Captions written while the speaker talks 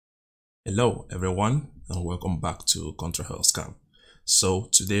Hello everyone and welcome back to Contra Health Scam. So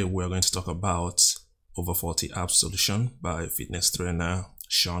today we are going to talk about over 40 abs solution by fitness trainer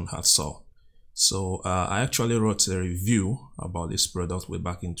Sean Hatsall. So I actually wrote a review about this product way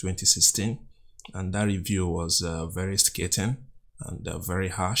back in 2016, and that review was very scathing and very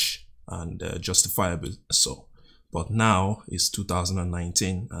harsh and justifiable so. But now it's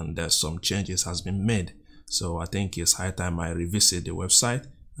 2019 and some changes has been made. So I think it's high time I revisit the website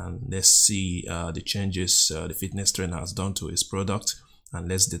and let's see the changes the fitness trainer has done to his product, and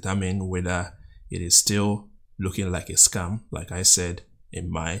let's determine whether it is still looking like a scam, like I said in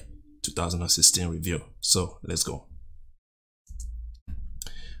my 2016 review. So let's go.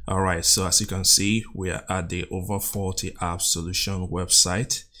 Alright, so as you can see, we are at the over 40 abs solution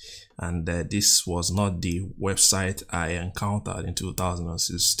website, and this was not the website I encountered in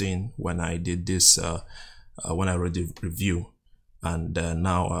 2016 when I did this when I wrote the review. And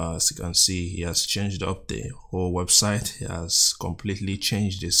now as you can see, he has changed up the whole website. He has completely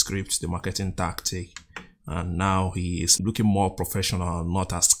changed the script, the marketing tactic, and now he is looking more professional,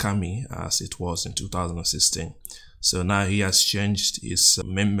 not as scammy as it was in 2016. So now he has changed his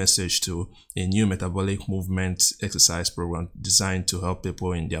main message to a new metabolic movement exercise program designed to help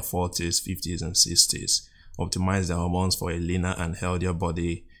people in their 40s, 50s and 60s optimize their hormones for a leaner and healthier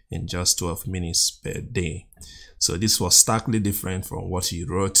body in just 12 minutes per day. So this was starkly different from what he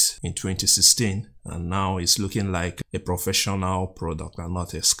wrote in 2016, and now it's looking like a professional product and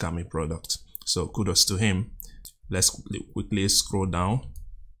not a scammy product. So kudos to him. Let's quickly scroll down,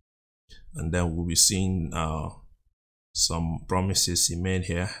 and then we'll be seeing some promises he made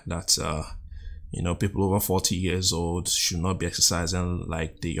here that you know, people over 40 years old should not be exercising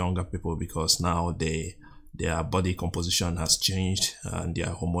like the younger people, because now their body composition has changed and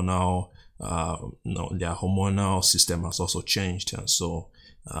their hormonal their hormonal system has also changed, and so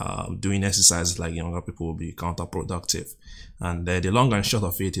doing exercises like younger people will be counterproductive. And the long and short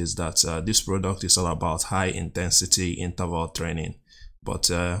of it is that this product is all about high intensity interval training,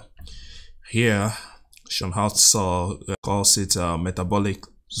 but here Sean Hatsall calls it metabolic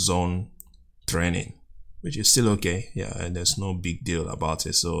zone training, which is still okay. Yeah, and there's no big deal about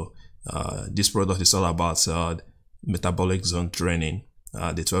it. So this product is all about metabolic zone training,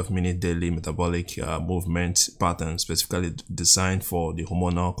 the 12-minute daily metabolic movement pattern specifically designed for the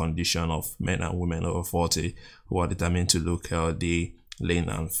hormonal condition of men and women over 40 who are determined to look healthy, lean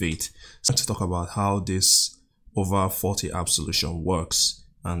and fit. So to talk about how this over 40 abs solution works,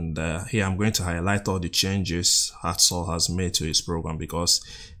 and here I'm going to highlight all the changes Hatsall has made to his program, because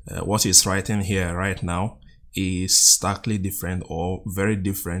what he's writing here right now is starkly different or very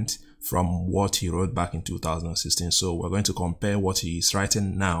different from what he wrote back in 2016. So we're going to compare what he is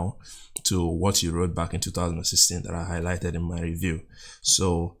writing now to what he wrote back in 2016 that I highlighted in my review.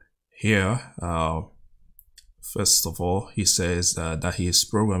 So here, first of all, he says that his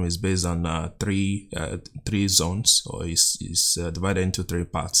program is based on three zones, or is divided into 3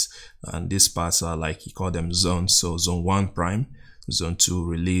 parts, and these parts are, like, he called them zones. So zone 1 prime, zone 2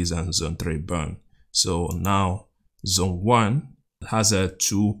 release, and zone 3 burn. So now zone 1 has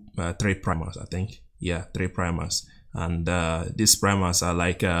 3 primers, I think. Yeah, 3 primers, and these primers are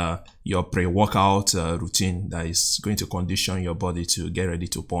like your pre-workout routine that is going to condition your body to get ready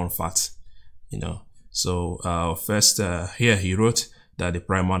to burn fat, you know. So first, here he wrote that the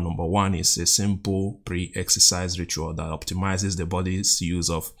primer number 1 is a simple pre-exercise ritual that optimizes the body's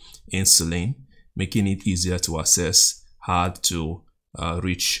use of insulin, making it easier to access hard to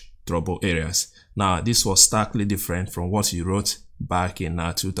reach trouble areas. Now this was starkly different from what he wrote back in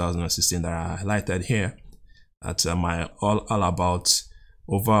 2016 that I highlighted here at my all about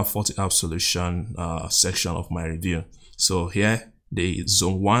over 40 abs solution section of my review. So here the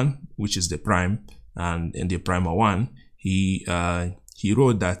zone 1, which is the prime, and in the primer 1 he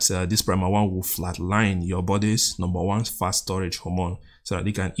wrote that this primer 1 will flatline your body's number 1 fat storage hormone, so that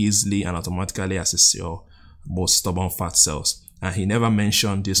it can easily and automatically access your most stubborn fat cells. And he never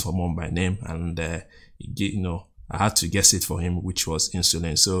mentioned this hormone by name, and you know, I had to guess it for him, which was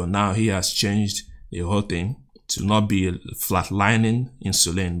insulin. So now he has changed the whole thing to not be flatlining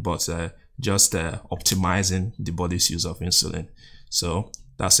insulin, but just optimizing the body's use of insulin. So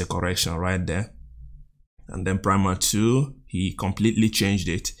that's a correction right there. And then primer 2, he completely changed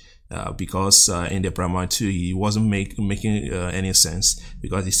it because in the primer 2 he wasn't making any sense,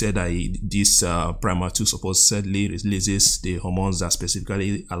 because he said that this primer 2 supposedly releases the hormones that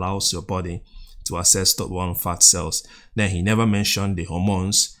specifically allows your body to access stubborn fat cells. Then he never mentioned the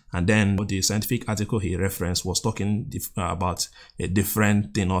hormones, and then the scientific article he referenced was talking about a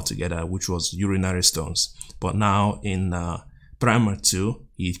different thing altogether, which was urinary stones. But now in Primer 2,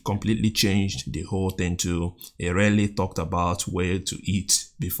 he completely changed the whole thing to a rarely talked about way to eat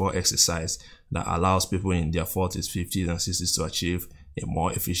before exercise that allows people in their 40s, 50s, and 60s to achieve a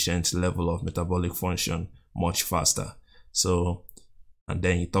more efficient level of metabolic function much faster. So, and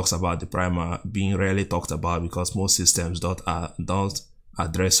then he talks about the primer being rarely talked about because most systems don't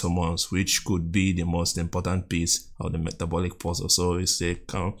address hormones, which could be the most important piece of the metabolic puzzle. So it's a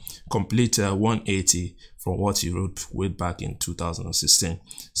complete 180 from what he wrote way back in 2016.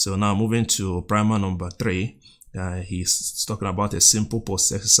 So now moving to primer number 3, he's talking about a simple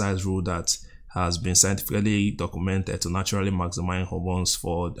post-exercise rule that has been scientifically documented to naturally maximize hormones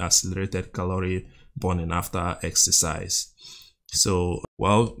for accelerated calorie burning after exercise. So,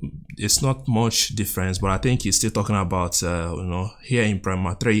 well, it's not much difference, but I think he's still talking about, here in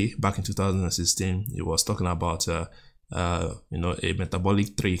primer 3, back in 2016, he was talking about, a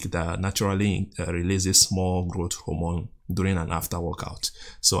metabolic trick that naturally releases small growth hormone during and after workout.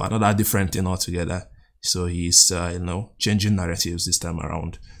 So another different thing altogether. So he's, changing narratives this time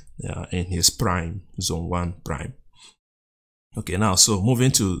around in his prime, zone 1 prime. Okay, now, so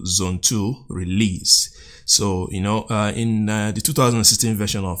moving to zone 2, release. So, in the 2016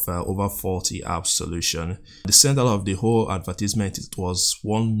 version of Over 40 app solution, the center of the whole advertisement, it was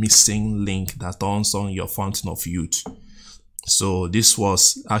one missing link that turns on your fountain of youth. So this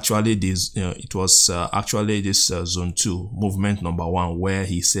was actually this, zone 2, movement number 1, where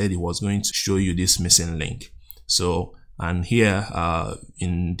he said he was going to show you this missing link. So, and here,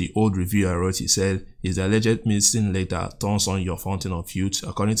 in the old review I wrote, he said, is the alleged missing link that turns on your fountain of youth.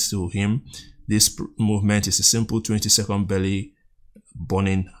 According to him, this movement is a simple 20-second belly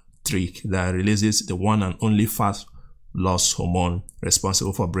burning trick that releases the one and only fat loss hormone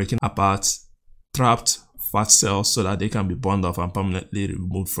responsible for breaking apart trapped fat cells so that they can be burned off and permanently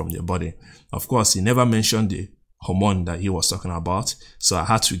removed from your body. Of course, he never mentioned the hormone that he was talking about, so I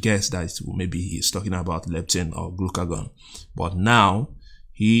had to guess that maybe he's talking about leptin or glucagon. But now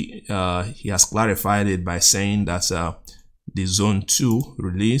he has clarified it by saying that the zone 2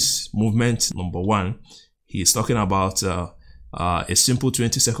 release movement number 1, he's talking about a simple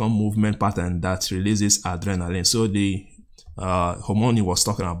 20-second movement pattern that releases adrenaline. So the hormone he was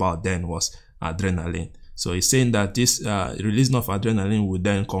talking about then was adrenaline. So he's saying that this release of adrenaline will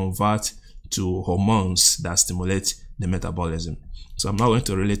then convert to hormones that stimulate the metabolism. So I'm not going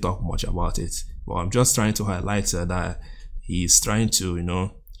to really talk much about it, but I'm just trying to highlight that he's trying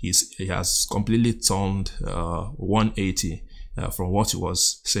to, he has completely turned 180 from what he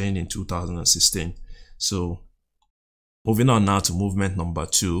was saying in 2016. So moving on now to movement number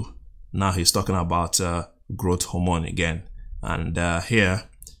 2. Now he's talking about growth hormone again, and here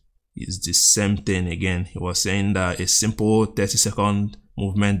is the same thing again. He was saying that a simple 30-second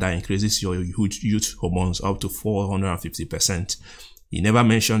movement that increases your youth hormones up to 450%. He never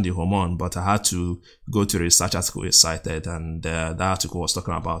mentioned the hormone, but I had to go to the research article he cited, and that article was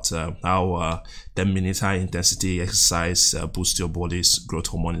talking about how 10 minutes high intensity exercise boosts your body's growth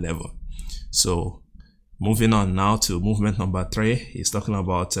hormone level. So moving on now to movement number 3, he's talking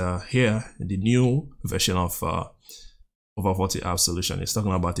about here the new version of Over 40 app solution. It's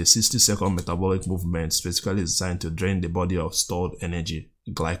talking about a 60-second metabolic movement specifically designed to drain the body of stored energy,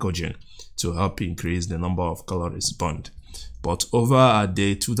 glycogen, to help increase the number of calories burned. But over at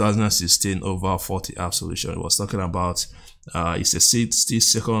the 2016 Over 40 app solution, it was talking about it's a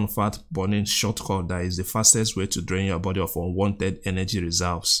 60-second fat burning shortcut that is the fastest way to drain your body of unwanted energy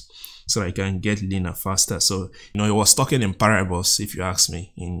reserves, so that you can get leaner faster. So, he was talking in parables, if you ask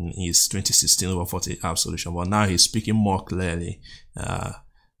me, in his 2016 Over 40 app solution, but now he's speaking more clearly,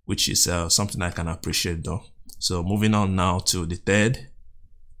 which is something I can appreciate though. So moving on now to the third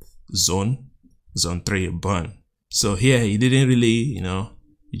zone, zone 3, burn. So here he didn't really,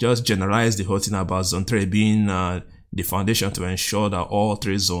 he just generalized the whole thing about zone 3 being the foundation to ensure that all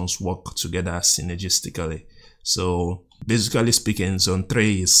 3 zones work together synergistically. So basically speaking, zone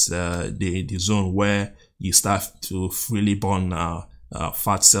 3 is the zone where you start to freely burn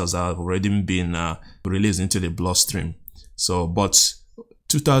fat cells that have already been released into the bloodstream. So, but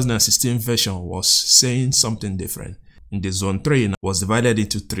 2016 version was saying something different. In the zone 3 was divided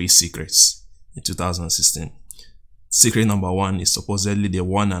into 3 secrets in 2016. Secret number 1 is supposedly the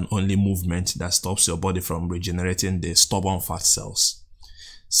one and only movement that stops your body from regenerating the stubborn fat cells.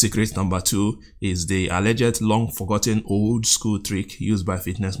 Secret number 2 is the alleged long-forgotten old school trick used by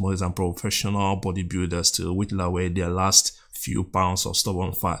fitness models and professional bodybuilders to whittle away their last few pounds of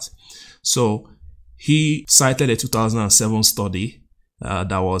stubborn fat. So he cited a 2007 study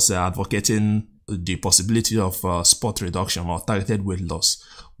that was advocating the possibility of spot reduction or targeted weight loss,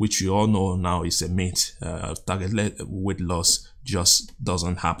 which we all know now is a myth. Targeted weight loss just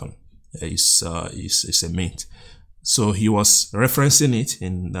doesn't happen. It's a myth. So he was referencing it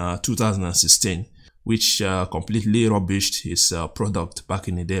in 2016, which completely rubbished his product back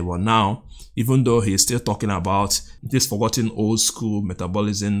in the day. But now, even though he's still talking about this forgotten old school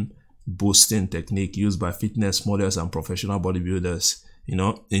metabolism boosting technique used by fitness models and professional bodybuilders, you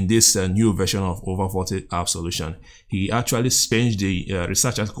know, in this new version of over 40 Ab solution, he actually changed the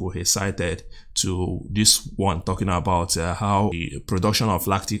research article he cited to this one, talking about how the production of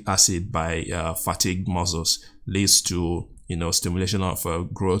lactic acid by fatigued muscles leads to, you know, stimulation of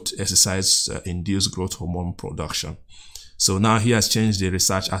growth, exercise induced growth hormone production. So now he has changed the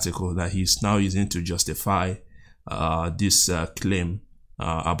research article that he's now using to justify this claim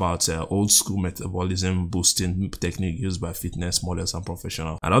about old school metabolism boosting technique used by fitness models and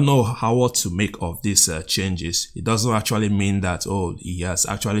professionals. I don't know what to make of these changes. It doesn't actually mean that, oh, he has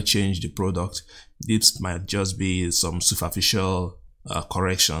actually changed the product. This might just be some superficial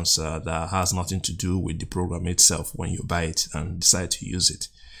corrections that has nothing to do with the program itself when you buy it and decide to use it.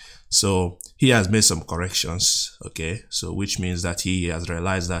 So he has made some corrections, okay, so which means that he has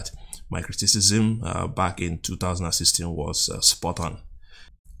realized that my criticism back in 2016 was spot on.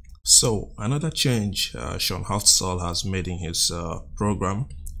 So another change Sean Hotzell has made in his program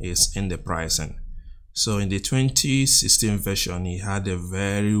is in the pricing. So in the 2016 version, he had a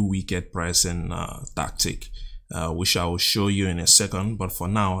very wicked pricing tactic, which I will show you in a second. But for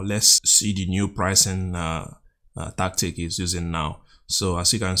now, let's see the new pricing tactic he's using now. So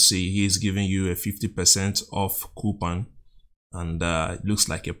as you can see, he's giving you a 50% off coupon, and it looks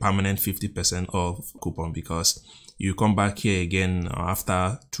like a permanent 50% off coupon, because you come back here again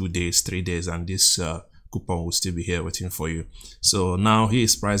after 2 days, 3 days, and this coupon will still be here waiting for you. So now he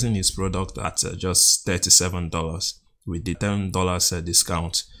is pricing his product at just $37 with the $10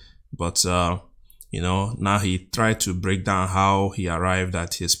 discount. But you know, now he tried to break down how he arrived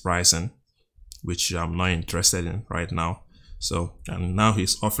at his pricing, which I'm not interested in right now. So, and now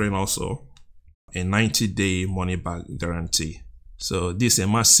he's offering also a 90-day money back guarantee. So this is a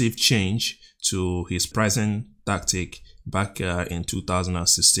massive change to his pricing tactic back in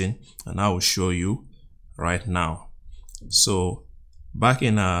 2016, and I will show you right now. So back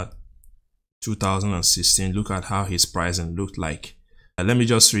in 2016, look at how his pricing looked like. Let me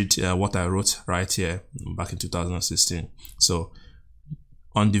just read what I wrote right here back in 2016. So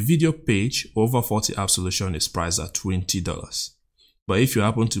on the video page, over 40 Ab solution is priced at $20. But if you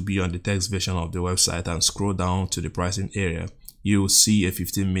happen to be on the text version of the website and scroll down to the pricing area, you will see a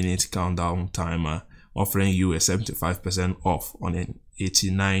 15-minute countdown timer offering you a 75% off on an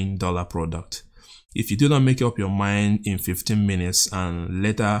 $89 product. If you do not make up your mind in 15 minutes and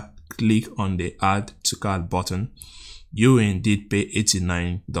later click on the add to cart button, you will indeed pay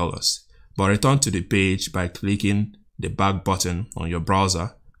 $89. But return to the page by clicking the back button on your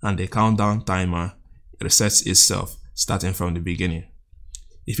browser, and the countdown timer resets itself starting from the beginning.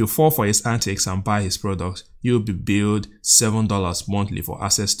 If you fall for his antics and buy his products, you will be billed $7 monthly for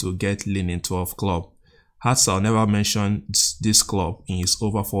access to Get Lean in 12 Club. Hotzell never mentioned this club in his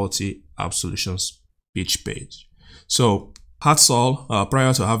over 40 Ab solutions pitch page. So Hotzell,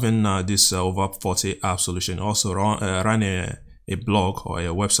 prior to having this over 40 Ab solution, also ran a blog or a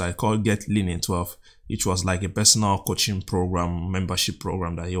website called Get Lean in 12, which was like a personal coaching program, membership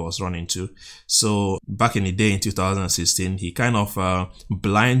program that he was running to. So back in the day in 2016, he kind of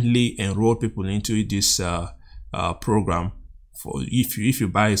blindly enrolled people into this program. For if you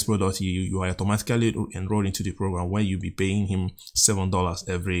buy his product, you are automatically enrolled into the program where you'll be paying him $7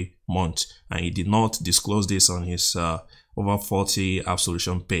 every month. And he did not disclose this on his over 40 Ab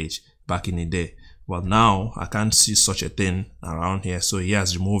solution page back in the day. But now I can't see such a thing around here, so he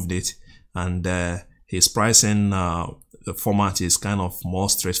has removed it, and his pricing format is kind of more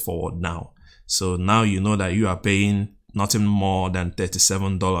straightforward now. So now you know that you are paying nothing more than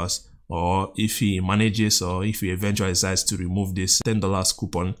 $37, or if he manages, or if he eventually decides to remove this $10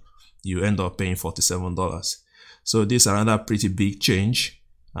 coupon, you end up paying $47. So this is another pretty big change,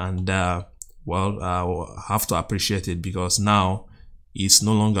 and well, I have to appreciate it, because now it's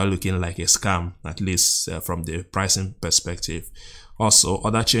no longer looking like a scam, at least from the pricing perspective. Also,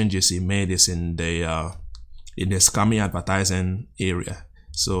 other changes he made is in the scamming advertising area.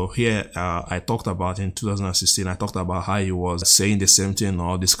 So here I talked about in 2016, I talked about how he was saying the same thing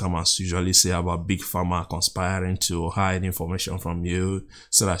all these scammers usually say about big pharma conspiring to hide information from you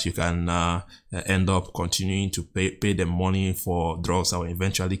so that you can end up continuing to pay them money for drugs that will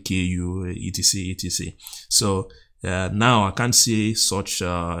eventually kill you, etc, etc. So Now I can't see such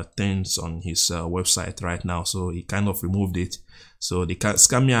things on his website right now, so he kind of removed it. So the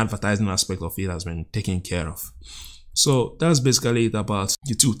scammy advertising aspect of it has been taken care of. So that's basically it about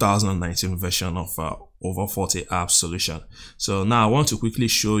the 2019 version of over 40 apps solution. So now I want to quickly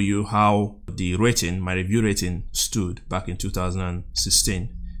show you how the rating, my review rating, stood back in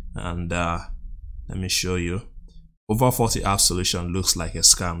 2016, and let me show you. Over 40 apps solution looks like a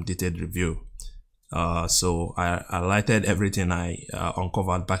scam dated review. So I highlighted everything I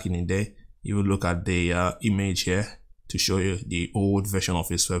uncovered back in the day. You will look at the image here to show you the old version of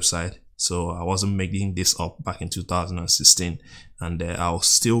his website. So I wasn't making this up back in 2016, and I'll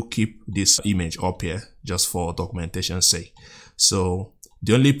still keep this image up here just for documentation's sake. So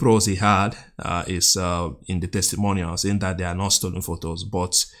the only pros he had is in the testimonials, in that they are not stolen photos,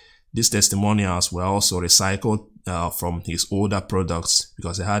 but these testimonials were also recycled from his older products,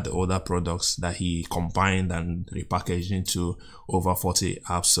 because he had the older products that he combined and repackaged into over 40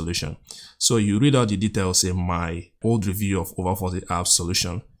 apps solution. So you read all the details in my old review of over 40 apps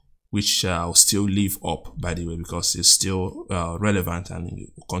solution, which I'll still leave up, by the way, because it's still relevant and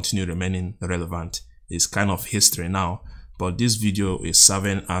will continue remaining relevant. It's kind of history now, but this video is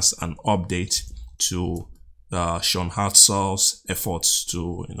serving as an update to Sean Hartzell's efforts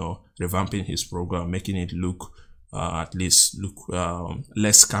to, revamping his program, making it look at least look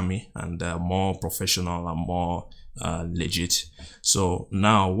less scammy and more professional and more legit. So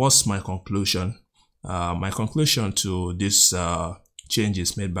now, what's my conclusion? My conclusion to this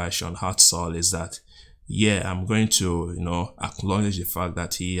changes made by Sean Hartzell is that, yeah, I'm going to acknowledge the fact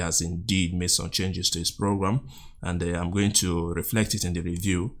that he has indeed made some changes to his program, and I'm going to reflect it in the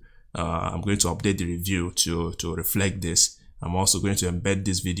review. I'm going to update the review to reflect this. I'm also going to embed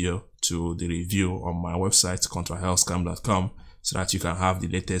this video to the review on my website, contrahealthscam.com, so that you can have the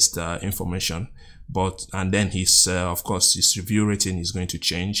latest information. And then his of course his review rating is going to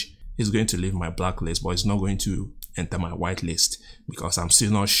change. He's going to leave my blacklist, but it's not going to enter my whitelist, because I'm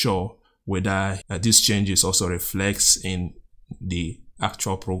still not sure whether this changes also reflects in the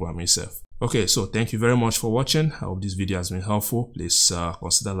actual program itself. Okay, so thank you very much for watching. I hope this video has been helpful. Please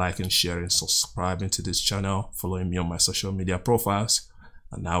consider liking, sharing, subscribing to this channel, following me on my social media profiles,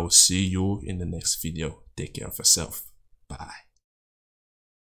 and I will see you in the next video. Take care of yourself. Bye.